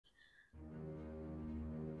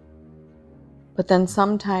But then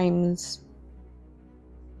sometimes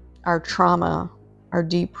our trauma, our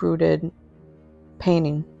deep-rooted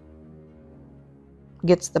pain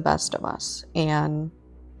gets the best of us. And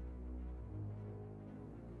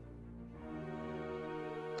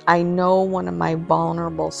I know one of my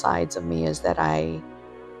vulnerable sides of me is that I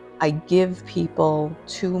give people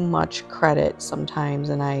too much credit sometimes,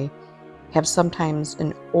 and I have sometimes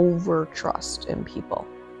an over trust in people.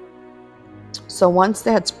 So once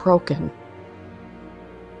that's broken,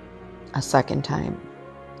 a second time,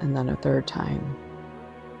 and then a third time,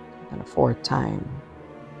 and then a fourth time,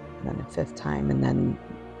 and then a fifth time, and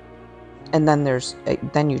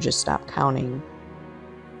then you just stop counting.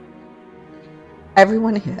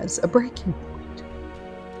 Everyone has a breaking point.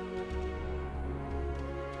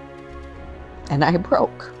 And I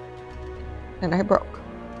broke.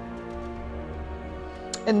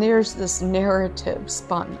 And there's this narrative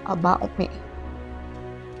spun about me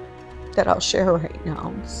that I'll share right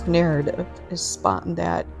now. This narrative is spun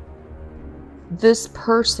that this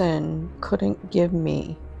person couldn't give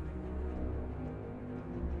me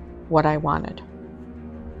what I wanted.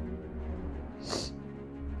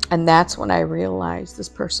 And that's when I realized this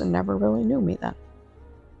person never really knew me then.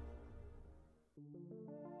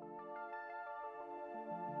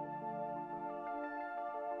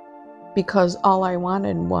 Because all I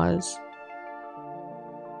wanted was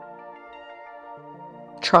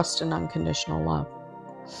trust and unconditional love.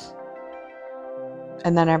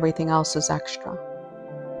 And then everything else is extra.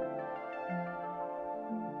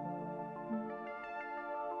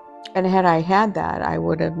 And had I had that, I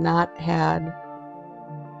would have not had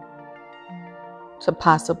to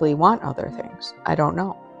possibly want other things. I don't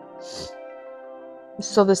know.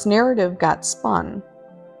 So this narrative got spun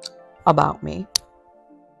about me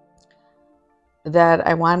that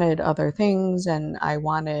I wanted other things, and I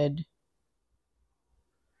wanted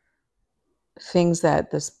things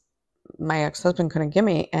that my ex-husband couldn't give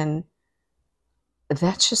me, and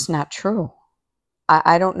that's just not true.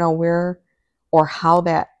 I don't know where or how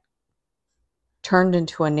that turned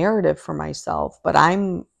into a narrative for myself, but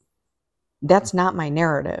that's not my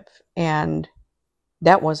narrative, and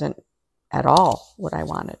that wasn't at all what I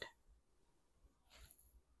wanted.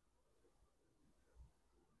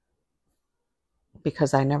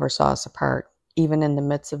 Because I never saw us apart, even in the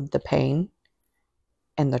midst of the pain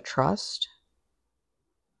and the trust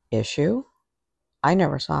issue. I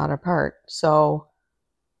never saw it apart. So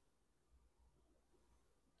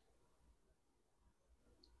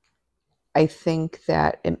I think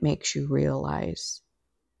that it makes you realize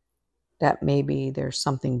that maybe there's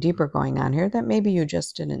something deeper going on here that maybe you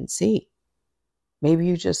just didn't see. Maybe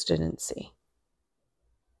you just didn't see.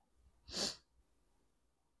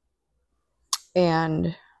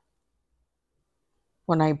 And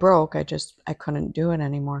when I broke, I couldn't do it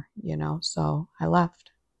anymore, so I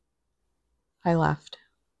left.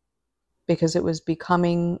 Because it was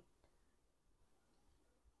becoming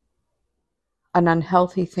an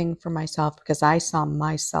unhealthy thing for myself, because I saw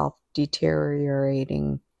myself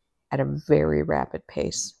deteriorating at a very rapid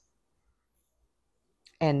pace.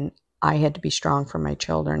 And I had to be strong for my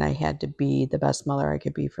children. I had to be the best mother I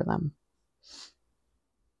could be for them.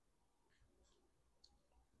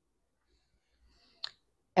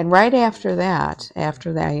 And right after that,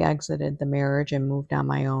 after I exited the marriage and moved on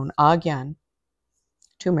my own again,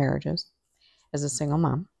 2 marriages as a single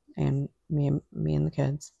mom, and me and the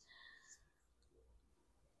kids,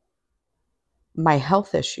 my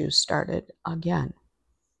health issues started again,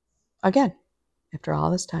 after all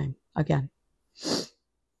this time, again.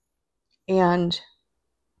 And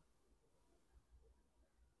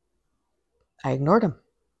I ignored them.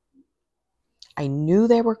 I knew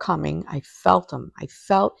they were coming. I felt them.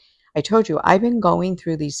 I told you, I've been going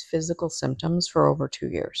through these physical symptoms for over 2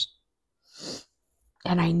 years.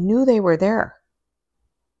 And I knew they were there.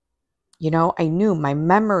 I knew my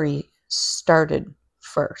memory started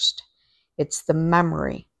first. It's the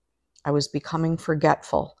memory. I was becoming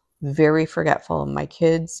forgetful, very forgetful. And my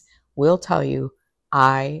kids will tell you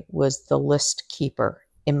I was the list keeper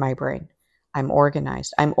in my brain. I'm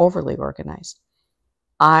organized. I'm overly organized.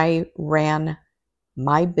 I ran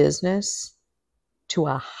my business to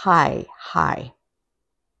a high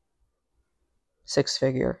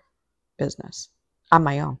 6-figure business on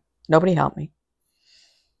my own. Nobody helped me.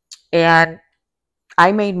 And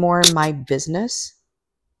I made more in my business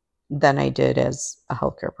than I did as a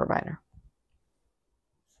healthcare provider.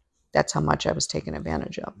 That's how much I was taken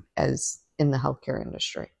advantage of as in the healthcare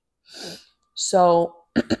industry. So,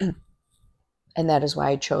 and that is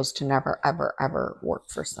why I chose to never, ever, ever work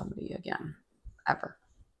for somebody again, ever.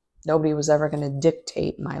 Nobody was ever going to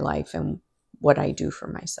dictate my life and what I do for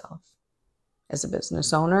myself. As a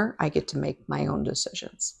business owner, I get to make my own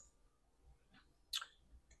decisions.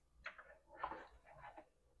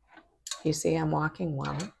 You see, I'm walking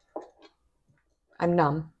well. I'm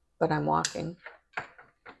numb, but I'm walking.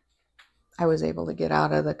 I was able to get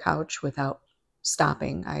out of the couch without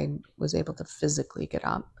stopping. I was able to physically get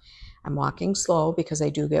up. I'm walking slow because I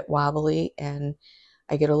do get wobbly and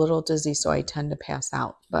I get a little dizzy, so I tend to pass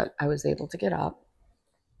out. But I was able to get up.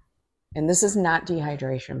 And this is not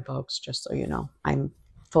dehydration, folks, just so you know. I'm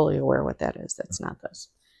fully aware what that is. That's not this.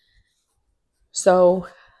 So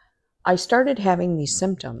I started having these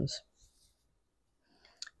symptoms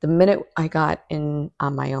the minute I got in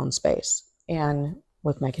on my own space and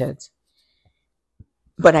with my kids.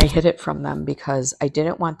 But I hid it from them because I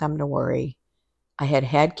didn't want them to worry. I had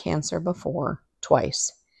had cancer before,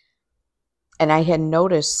 twice. And I had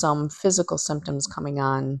noticed some physical symptoms coming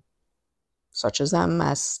on, such as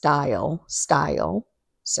MS style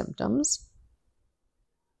symptoms,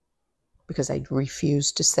 because I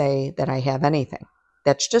refused to say that I have anything.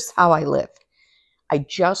 That's just how I live. I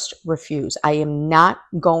just refuse. I am not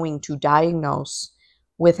going to diagnose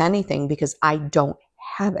with anything because I don't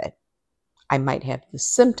have it. I might have the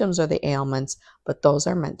symptoms or the ailments, but those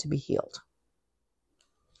are meant to be healed.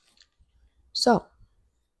 So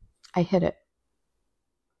I hid it.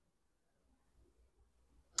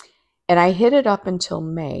 And I hid it up until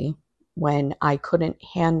May when I couldn't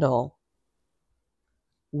handle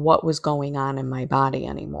what was going on in my body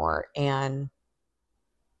anymore. And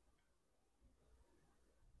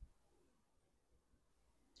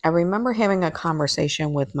I remember having a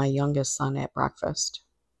conversation with my youngest son at breakfast.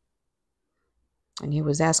 And he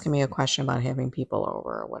was asking me a question about having people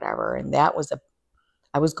over or whatever. And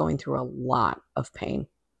I was going through a lot of pain,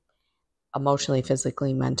 emotionally,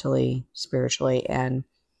 physically, mentally, spiritually. And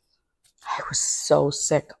I was so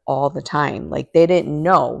sick all the time. Like, they didn't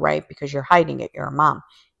know, right? Because you're hiding it. You're a mom.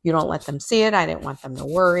 You don't let them see it. I didn't want them to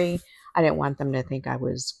worry. I didn't want them to think I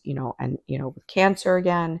was, with cancer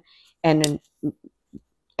again. And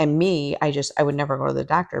me, I would never go to the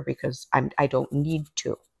doctor because I don't need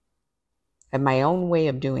to. I have my own way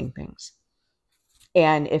of doing things.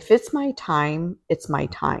 And if it's my time, it's my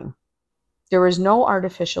time. There is no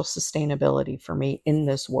artificial sustainability for me in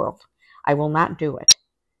this world. I will not do it.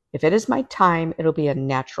 If it is my time, it'll be a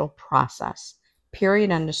natural process.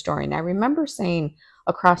 Period. End of story. And I remember saying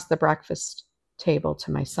across the breakfast table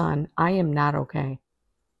to my son, I am not okay.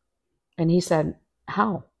 And he said,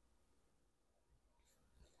 how?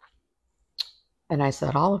 And I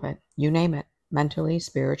said, all of it. You name it. Mentally,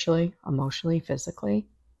 spiritually, emotionally, physically.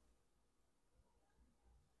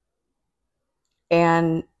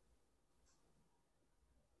 And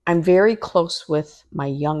I'm very close with my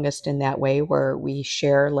youngest in that way, where we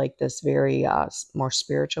share like this very more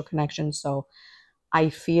spiritual connection. So I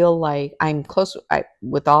feel like I'm close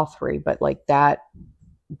with all three, but like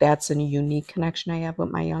that's a unique connection I have with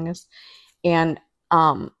my youngest. And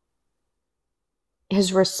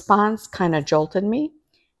his response kind of jolted me.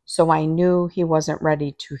 So I knew he wasn't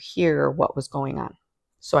ready to hear what was going on.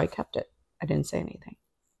 So I kept it. I didn't say anything.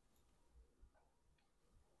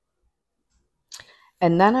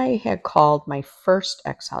 And then I had called my first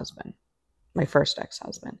ex-husband,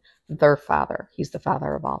 their father. He's the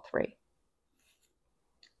father of all three.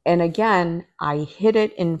 And again, I hid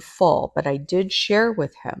it in full, but I did share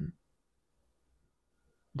with him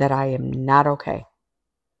that I am not okay.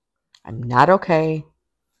 I'm not okay.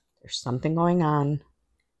 There's something going on.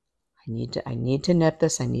 I need to nip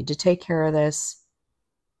this. I need to take care of this.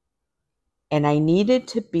 And I needed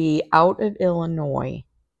to be out of Illinois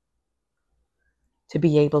to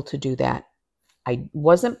be able to do that. I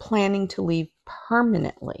wasn't planning to leave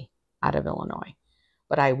permanently out of Illinois,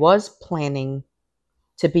 but I was planning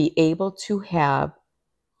to be able to have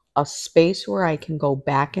a space where I can go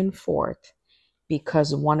back and forth,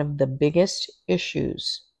 because one of the biggest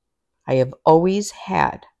issues I have always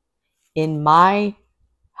had in my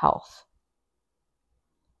health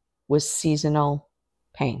was seasonal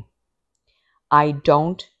pain. I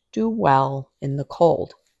don't do well in the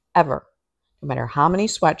cold, ever. No matter how many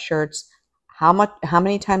sweatshirts, how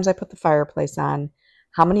many times I put the fireplace on,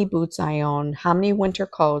 how many boots I own, how many winter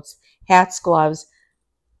coats, hats, gloves,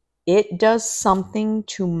 it does something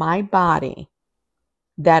to my body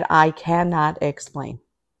that I cannot explain.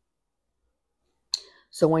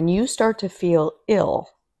 So when you start to feel ill,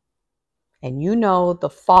 and you know the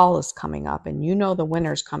fall is coming up, and you know the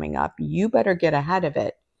winter's coming up, you better get ahead of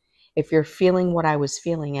it if you're feeling what I was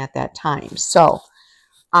feeling at that time. So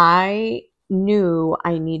I knew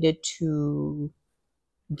I needed to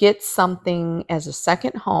get something as a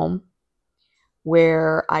second home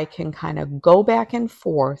where I can kind of go back and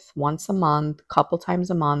forth once a month, couple times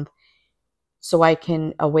a month, so I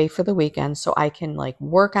can away for the weekend, so I can like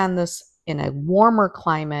work on this in a warmer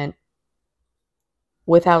climate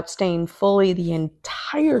without staying fully the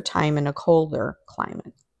entire time in a colder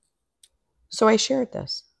climate. So I shared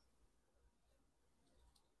this.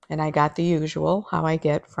 And I got the usual, how I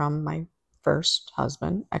get from my first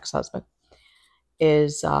husband, ex-husband,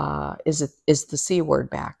 is the C word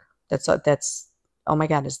back. That's oh my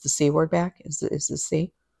God, is the C word back? Is the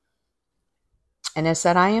C? And I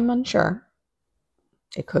said, I am unsure.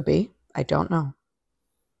 It could be. I don't know.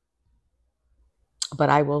 But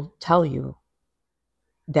I will tell you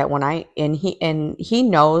that when he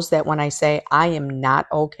knows that when I say I am not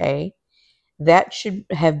okay, that should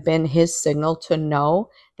have been his signal to know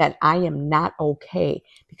that I am not okay,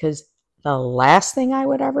 because the last thing I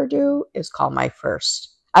would ever do is call my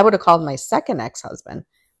first. I would have called my second ex-husband,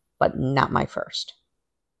 but not my first.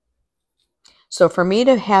 So for me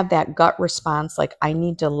to have that gut response, like I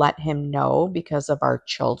need to let him know because of our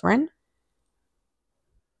children,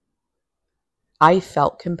 I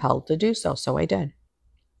felt compelled to do so. So I did.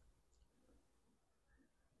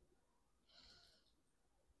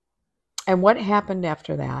 And what happened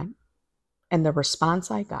after that, and the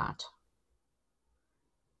response I got,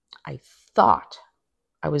 I thought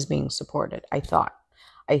I was being supported. I thought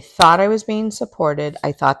I was being supported.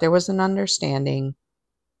 I thought there was an understanding.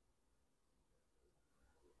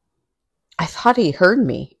 I thought he heard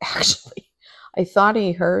me, actually. I thought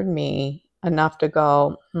he heard me enough to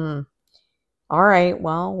go, all right,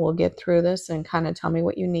 well, we'll get through this and kind of tell me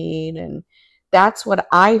what you need. And that's what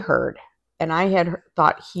I heard. And I had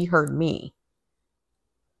thought he heard me.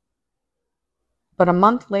 But a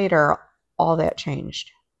month later, all that changed.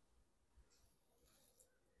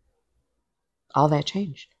 All that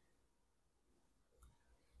changed.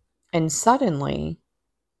 And suddenly,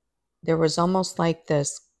 there was almost like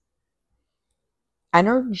this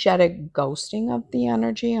energetic ghosting of the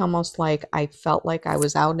energy, almost like I felt like I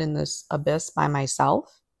was out in this abyss by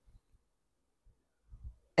myself.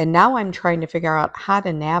 And now I'm trying to figure out how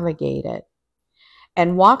to navigate it.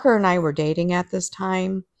 And Walker and I were dating at this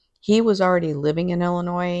time. He was already living in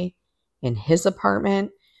Illinois in his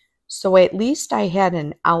apartment. So at least I had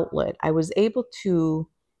an outlet. I was able to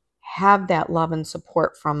have that love and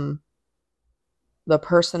support from the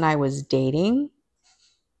person I was dating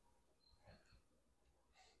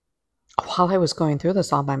while I was going through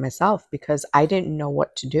this all by myself, because I didn't know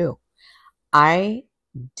what to do. I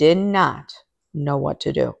did not know what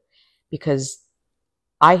to do because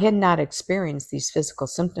I had not experienced these physical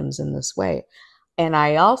symptoms in this way. And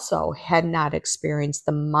I also had not experienced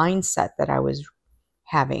the mindset that I was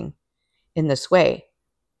having in this way.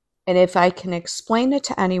 And if I can explain it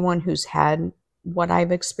to anyone who's had what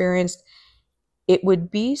I've experienced, it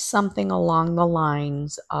would be something along the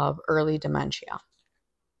lines of early dementia.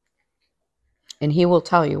 And he will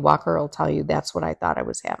tell you, Walker will tell you, that's what I thought I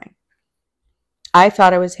was having. I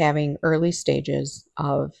thought I was having early stages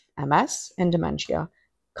of MS and dementia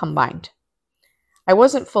combined. I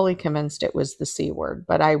wasn't fully convinced it was the C word,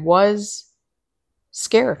 but I was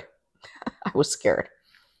scared. I was scared.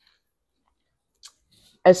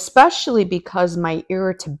 Especially because my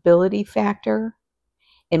irritability factor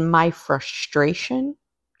and my frustration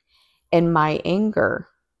and my anger,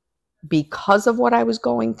 because of what I was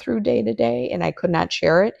going through day to day and I could not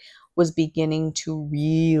share it, was beginning to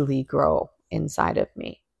really grow inside of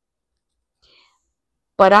me.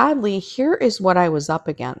 But oddly, here is what I was up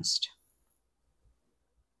against.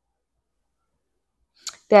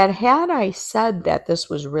 That had I said that this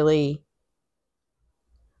was really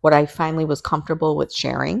what I finally was comfortable with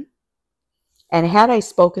sharing, and had I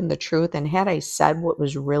spoken the truth, and had I said what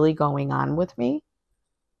was really going on with me,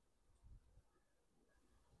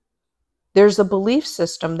 there's a belief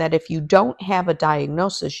system that if you don't have a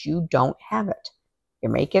diagnosis, you don't have it.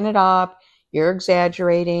 You're making it up. You're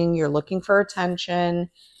exaggerating. You're looking for attention.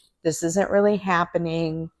 This isn't really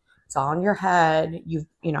happening. It's all in your head.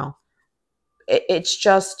 It's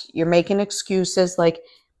just, you're making excuses, like,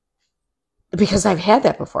 because I've had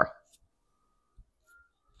that before.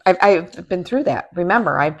 I've been through that.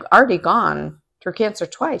 Remember, I've already gone through cancer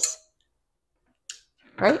twice,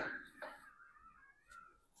 right?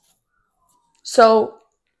 So,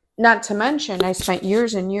 not to mention, I spent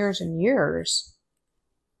years and years and years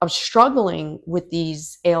of struggling with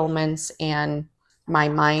these ailments and my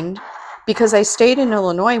mind, because I stayed in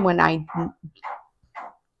Illinois when I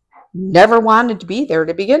never wanted to be there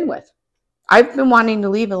to begin with. I've been wanting to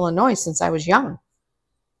leave Illinois since I was young,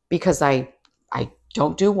 because I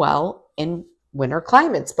don't do well in winter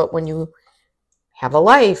climates. But when you have a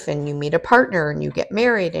life and you meet a partner and you get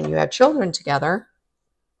married and you have children together,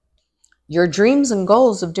 your dreams and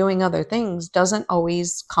goals of doing other things doesn't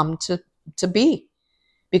always come to be,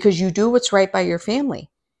 because you do what's right by your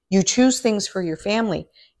family. You choose things for your family.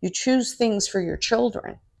 You choose things for your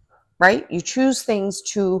children, right? You choose things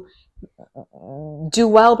to do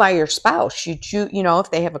well by your spouse. You choose,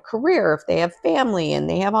 if they have a career, if they have family, and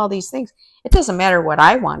they have all these things. It doesn't matter what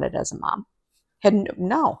I wanted as a mom.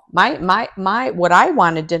 No, what I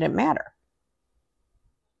wanted didn't matter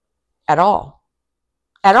at all,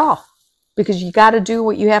 because you got to do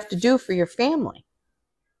what you have to do for your family.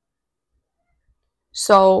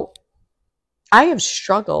 So I have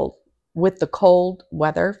struggled with the cold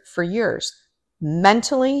weather for years,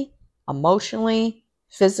 mentally, emotionally,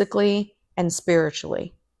 physically, and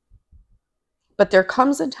spiritually. But there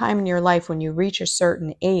comes a time in your life when you reach a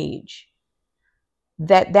certain age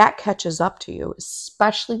that catches up to you,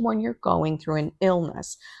 especially when you're going through an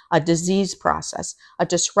illness, a disease process, a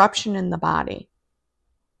disruption in the body,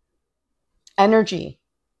 energy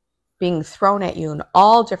being thrown at you in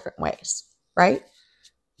all different ways, right?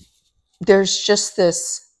 There's just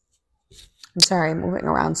this, I'm sorry, I'm moving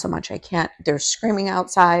around so much I can't, there's screaming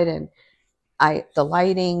outside and the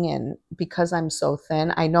lighting, and because I'm so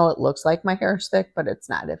thin, I know it looks like my hair is thick, but it's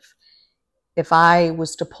not. If I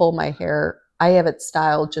was to pull my hair, I have it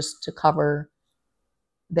styled just to cover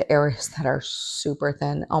the areas that are super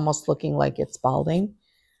thin, almost looking like it's balding,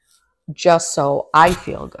 just so I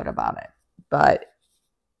feel good about it. But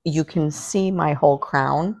you can see my whole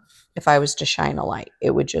crown. If I was to shine a light,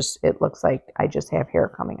 it looks like I just have hair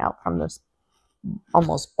coming out from this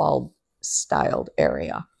almost bald styled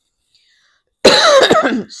area.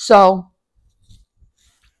 So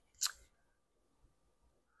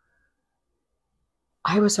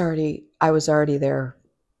I was already there,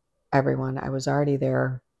 everyone. I was already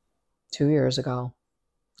there 2 years ago,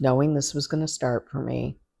 knowing this was going to start for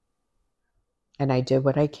me. And I did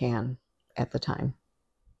what I can at the time.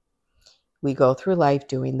 We go through life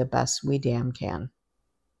doing the best we damn can.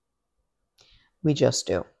 We just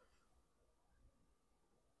do.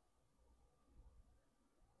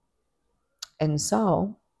 And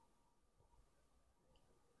so,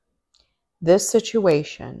 this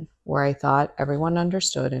situation where I thought everyone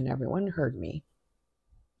understood and everyone heard me,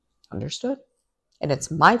 understood. And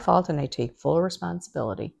it's my fault, and I take full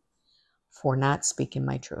responsibility for not speaking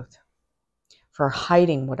my truth, for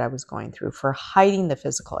hiding what I was going through, for hiding the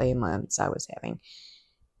physical ailments I was having,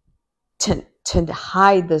 to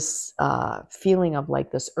hide this feeling of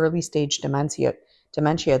like this early stage dementia,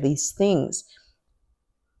 these things.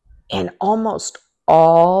 And almost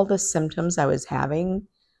all the symptoms I was having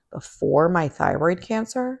before my thyroid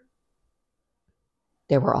cancer,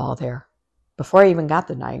 they were all there before I even got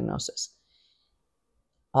the diagnosis.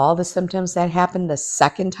 All the symptoms that happened the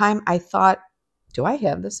second time, I thought, do I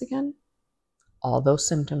have this again? All those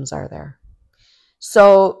symptoms are there.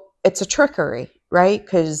 So it's a trickery, right?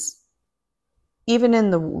 Because even in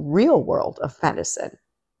the real world of medicine,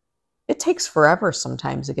 it takes forever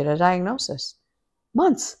sometimes to get a diagnosis.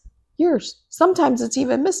 Months, years. Sometimes it's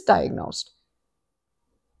even misdiagnosed.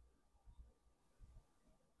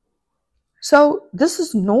 So this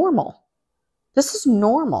is normal. This is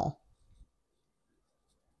normal.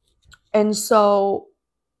 And so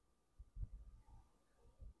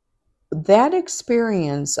that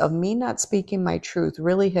experience of me not speaking my truth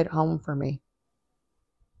really hit home for me.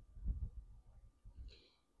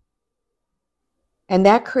 And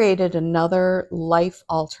that created another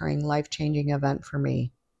life-altering, life-changing event for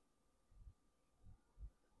me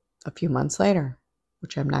a few months later,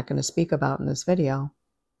 which I'm not going to speak about in this video.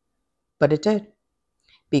 But it did,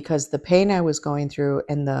 because the pain I was going through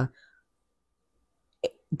and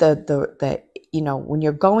when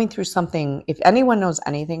you're going through something, if anyone knows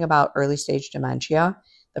anything about early stage dementia,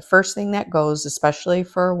 the first thing that goes, especially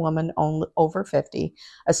for a woman over 50,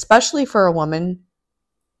 especially for a woman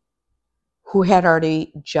who had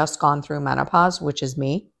already just gone through menopause, which is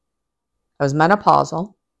me. I was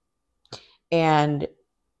menopausal, and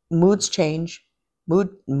moods change.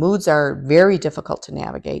 Moods are very difficult to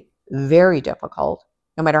navigate. Very difficult,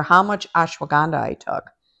 no matter how much ashwagandha I took,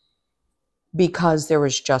 because there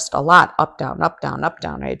was just a lot, up, down, up, down, up,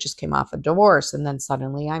 down. I just came off a divorce, and then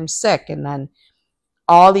suddenly I'm sick, and then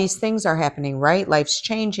all these things are happening, right? Life's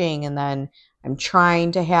changing, and then I'm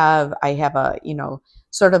trying to I have a,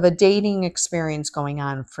 sort of a dating experience going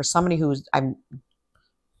on for somebody who's,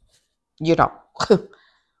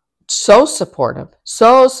 so supportive,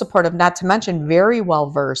 not to mention very well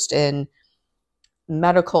versed in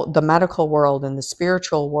the medical world and the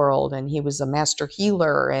spiritual world, and he was a master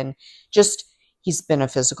healer, and just He's been a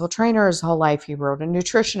physical trainer his whole life. He wrote a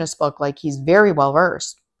nutritionist book. Like, he's very well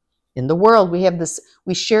versed in the world.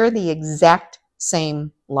 We share the exact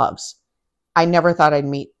same loves. I never thought I'd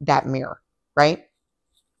meet that mirror, right?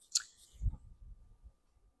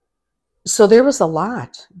 So there was a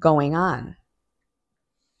lot going on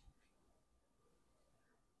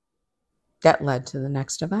that led to the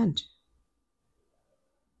next event.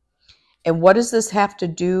 And what does this have to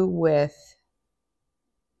do with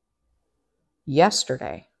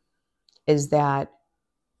yesterday? Is that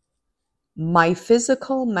my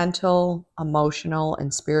physical, mental, emotional,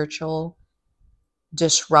 and spiritual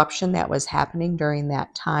disruption that was happening during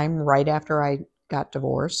that time right after I got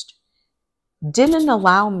divorced didn't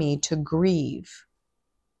allow me to grieve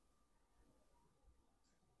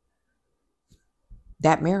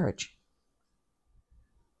that marriage.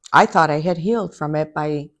 I thought I had healed from it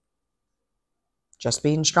by just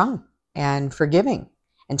being strong and forgiving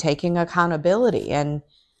and taking accountability and,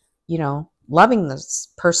 loving this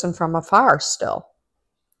person from afar still.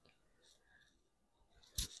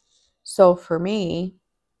 So for me,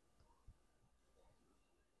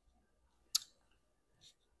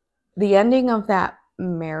 the ending of that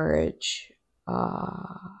marriage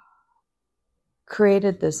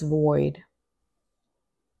created this void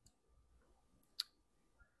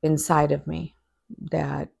inside of me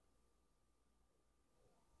that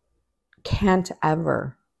can't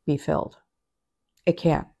ever be filled. It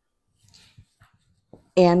can't.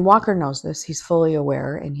 And Walker knows this. He's fully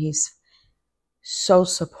aware, and he's so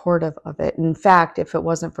supportive of it. In fact, if it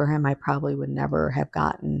wasn't for him, I probably would never have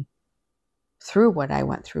gotten through what I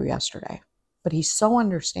went through yesterday. But he's so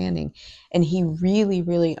understanding, and he really,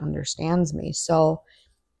 really understands me. So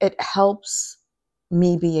it helps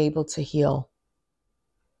me be able to heal,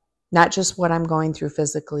 not just what I'm going through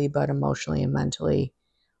physically, but emotionally and mentally,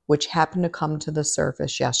 which happened to come to the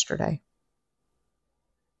surface yesterday.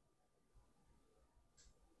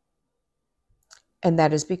 And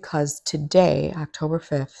that is because today, October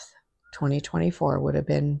 5th, 2024, would have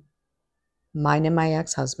been mine and my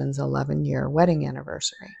ex-husband's 11-year wedding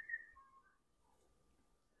anniversary.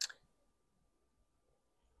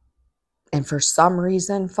 And for some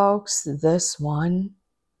reason, folks, this one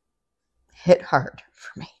hit hard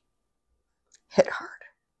for me. Hit hard.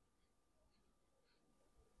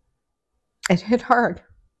 It hit hard.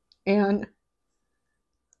 And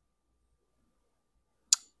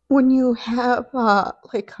when you have a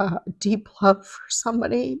deep love for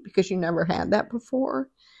somebody because you never had that before,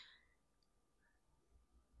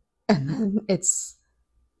 and then it's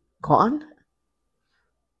gone,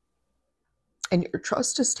 and your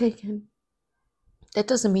trust is taken, that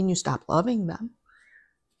doesn't mean you stop loving them.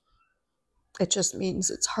 It just means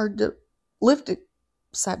it's hard to live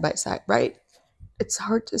side by side, right? It's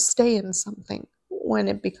hard to stay in something when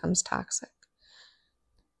it becomes toxic.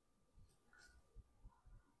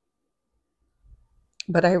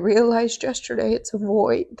 But I realized yesterday it's a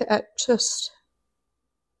void that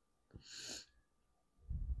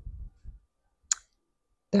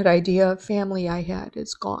that idea of family I had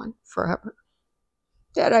is gone forever.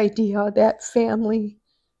 That idea, that family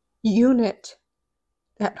unit,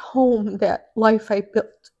 that home, that life I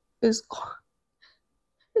built is gone.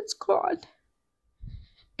 It's gone.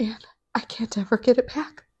 And I can't ever get it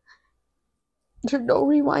back. There's no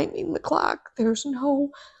rewinding the clock. There's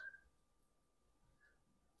no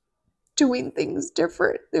doing things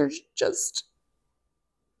different. There's just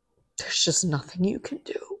nothing you can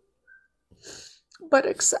do but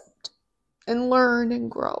accept and learn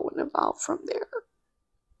and grow and evolve from there.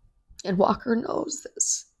 And Walker knows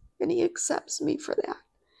this, and he accepts me for that.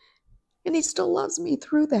 And he still loves me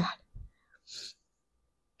through that.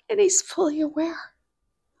 And he's fully aware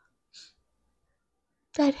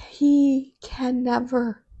that he can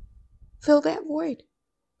never fill that void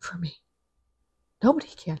for me. Nobody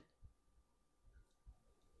can.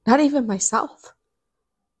 Not even myself.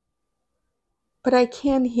 But I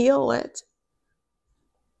can heal it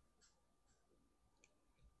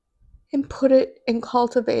and put it and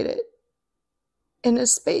cultivate it in a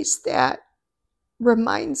space that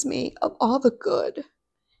reminds me of all the good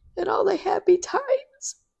and all the happy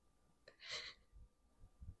times.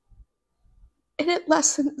 And it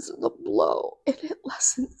lessens the blow, and it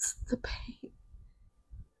lessens the pain.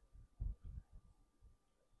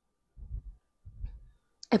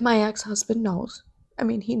 And my ex-husband knows. I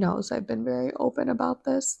mean, he knows I've been very open about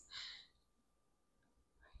this.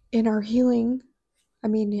 In our healing, I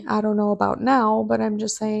mean, I don't know about now, but I'm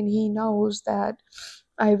just saying he knows that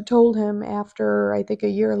I've told him after, I think a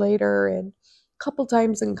year later, and a couple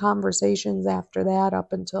times in conversations after that,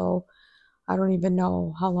 up until I don't even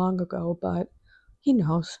know how long ago, but he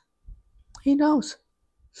knows. He knows.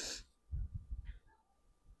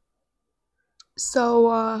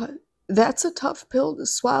 So that's a tough pill to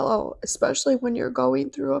swallow, especially when you're going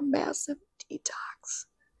through a massive detox.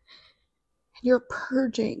 And you're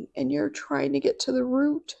purging and you're trying to get to the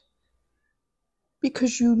root.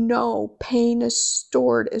 Because you know pain is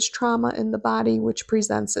stored as trauma in the body, which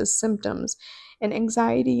presents as symptoms. And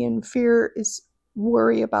anxiety and fear is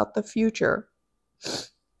worry about the future.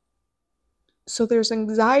 So there's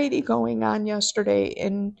anxiety going on yesterday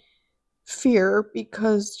and fear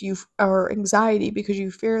or anxiety because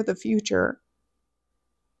you fear the future.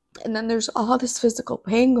 And then there's all this physical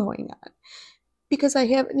pain going on because I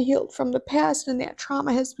haven't healed from the past and that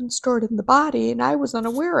trauma has been stored in the body and I was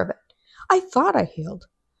unaware of it. I thought I healed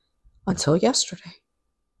until yesterday.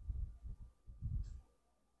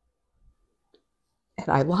 And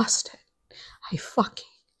I lost it. I fucking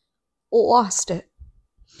lost it.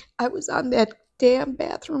 I was on that damn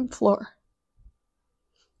bathroom floor,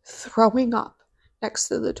 throwing up next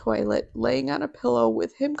to the toilet, laying on a pillow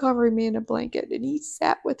with him covering me in a blanket, and he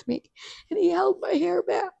sat with me, and he held my hair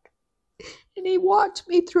back, and he walked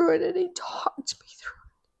me through it, and he talked me through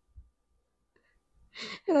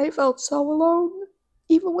it. And I felt so alone,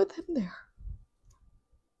 even with him there.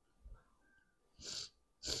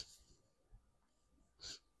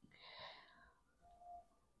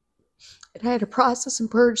 And I had to process and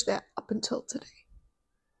purge that up until today.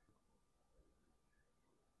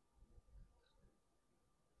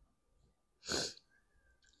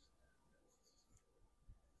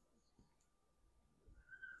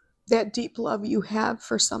 That deep love you have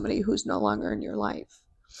for somebody who's no longer in your life.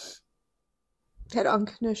 That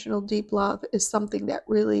unconditional deep love is something that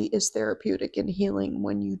really is therapeutic and healing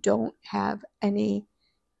when you don't have any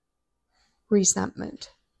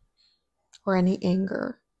resentment or any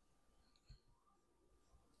anger.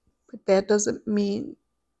 But that doesn't mean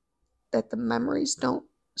that the memories don't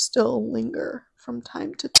still linger from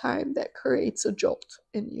time to time. That creates a jolt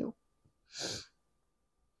in you.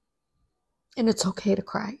 And it's okay to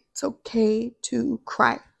cry. It's okay to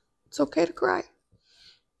cry. It's okay to cry.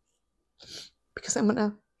 Because I'm going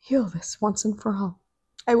to heal this once and for all.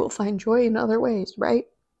 I will find joy in other ways, right?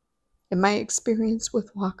 In my experience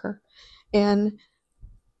with Walker. And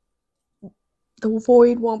the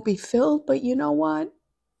void won't be filled, but you know what?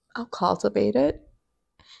 I'll cultivate it.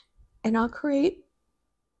 And I'll create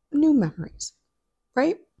new memories,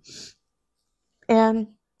 right? And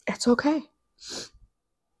it's okay.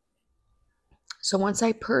 So once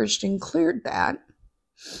I purged and cleared that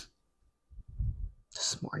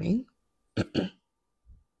this morning,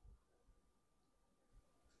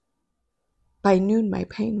 by noon my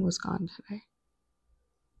pain was gone today.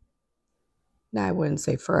 Now I wouldn't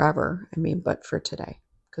say forever, but for today.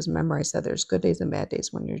 Because remember I said there's good days and bad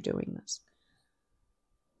days when you're doing this.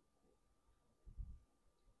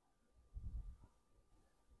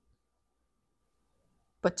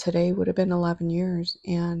 But today would have been 11 years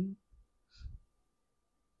and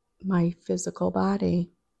my physical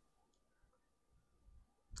body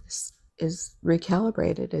is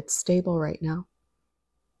recalibrated. It's stable right now.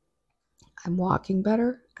 I'm walking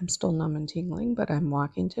better. I'm still numb and tingling, but I'm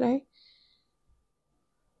walking today.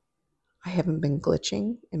 I haven't been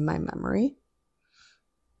glitching in my memory.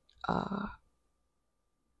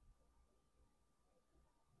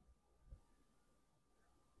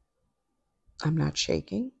 I'm not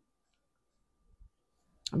shaking.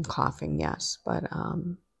 I'm coughing, yes, but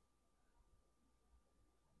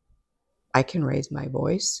I can raise my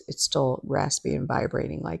voice. It's still raspy and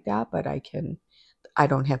vibrating like that, but I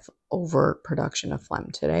don't have overproduction of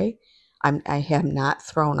phlegm today. I have not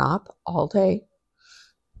thrown up all day.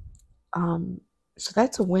 So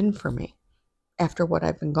that's a win for me after what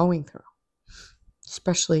I've been going through,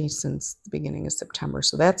 especially since the beginning of September.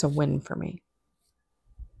 So that's a win for me.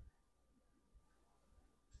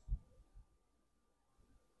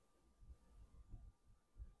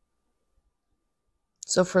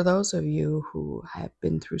 So for those of you who have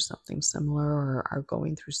been through something similar or are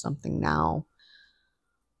going through something now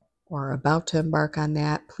or about to embark on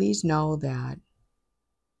that, please know that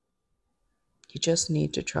you just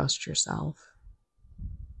need to trust yourself.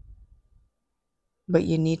 But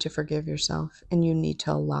you need to forgive yourself and you need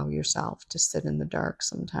to allow yourself to sit in the dark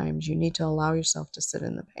sometimes. You need to allow yourself to sit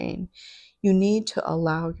in the pain. You need to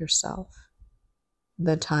allow yourself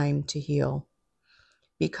the time to heal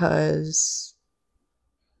because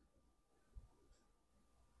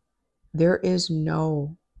there is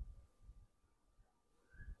no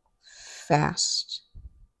fast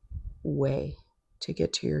way to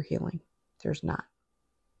get to your healing. There's not.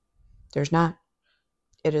 There's not.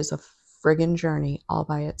 It is a friggin' journey all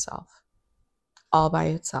by itself. All by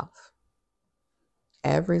itself.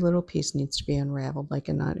 Every little piece needs to be unraveled like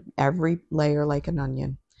an onion, every layer like an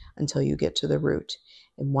onion, until you get to the root.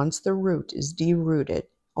 And once the root is derooted,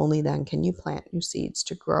 only then can you plant new seeds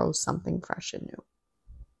to grow something fresh and new.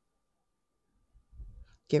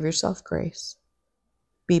 Give yourself grace.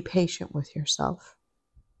 Be patient with yourself.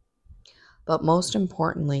 But most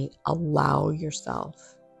importantly, allow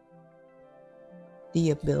yourself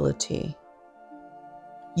the ability.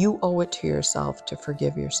 You owe it to yourself to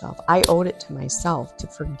forgive yourself. I owed it to myself to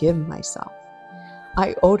forgive myself.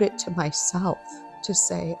 I owed it to myself to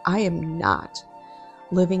say, I am not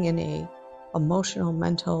living in a emotional,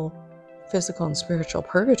 mental, physical, and spiritual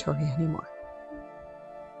purgatory anymore.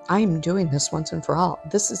 I am doing this once and for all.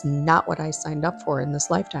 This is not what I signed up for in this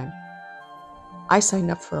lifetime. I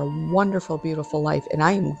signed up for a wonderful, beautiful life, and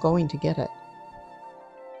I am going to get it.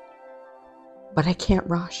 But I can't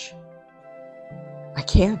rush. I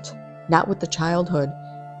can't. Not with the childhood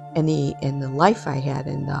and the life I had,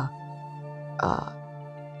 and the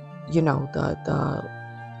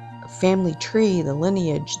family tree, the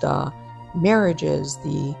lineage, the marriages,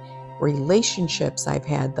 the relationships I've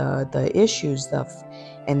had, the issues,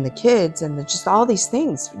 and the kids, and just all these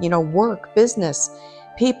things. Work, business,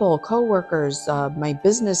 people, coworkers, my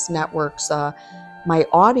business networks, my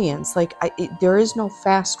audience. There is no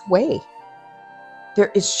fast way. There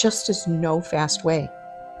is just is no fast way.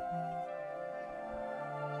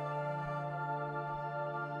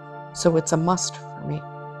 So it's a must for me.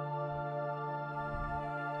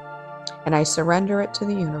 And I surrender it to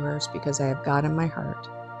the universe because I have God in my heart.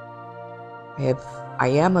 I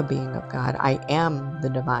am a being of God. I am the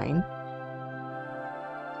divine.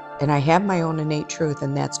 And I have my own innate truth,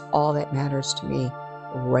 and that's all that matters to me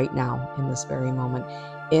right now, in this very moment.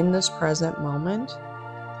 In this present moment,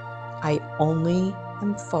 I only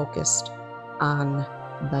am focused on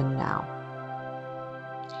the now.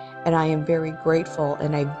 And I am very grateful,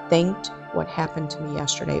 and I've thanked what happened to me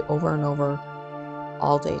yesterday over and over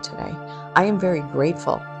all day today. I am very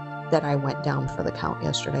grateful that I went down for the count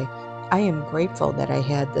yesterday. I am grateful that I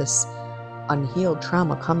had this unhealed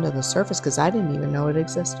trauma come to the surface because I didn't even know it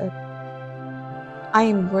existed. I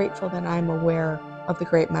am grateful that I'm aware of the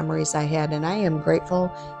great memories I had, and I am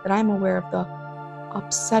grateful that I'm aware of the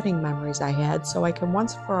upsetting memories I had, so I can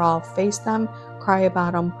once for all face them, cry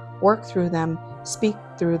about them, work through them, speak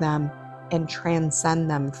through them, and transcend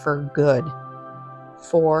them for good.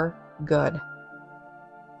 For good.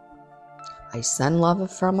 I send love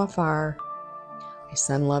from afar. I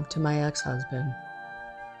send love to my ex-husband.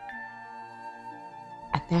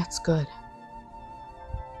 And that's good.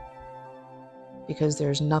 Because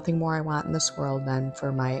there's nothing more I want in this world than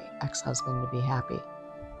for my ex-husband to be happy.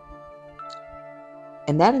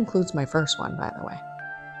 And that includes my first one, by the way.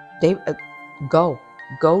 Go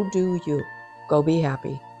do you. Go be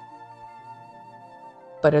happy.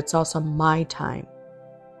 But it's also my time.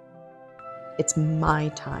 It's my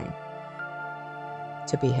time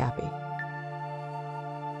to be happy.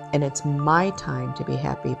 And it's my time to be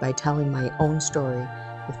happy by telling my own story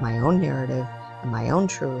with my own narrative and my own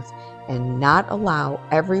truth, and not allow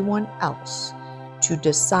everyone else to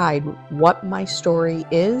decide what my story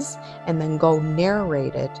is and then go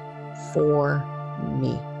narrate it for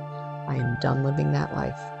me. I am done living that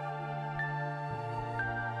life.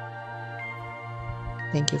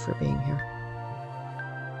 Thank you for being here.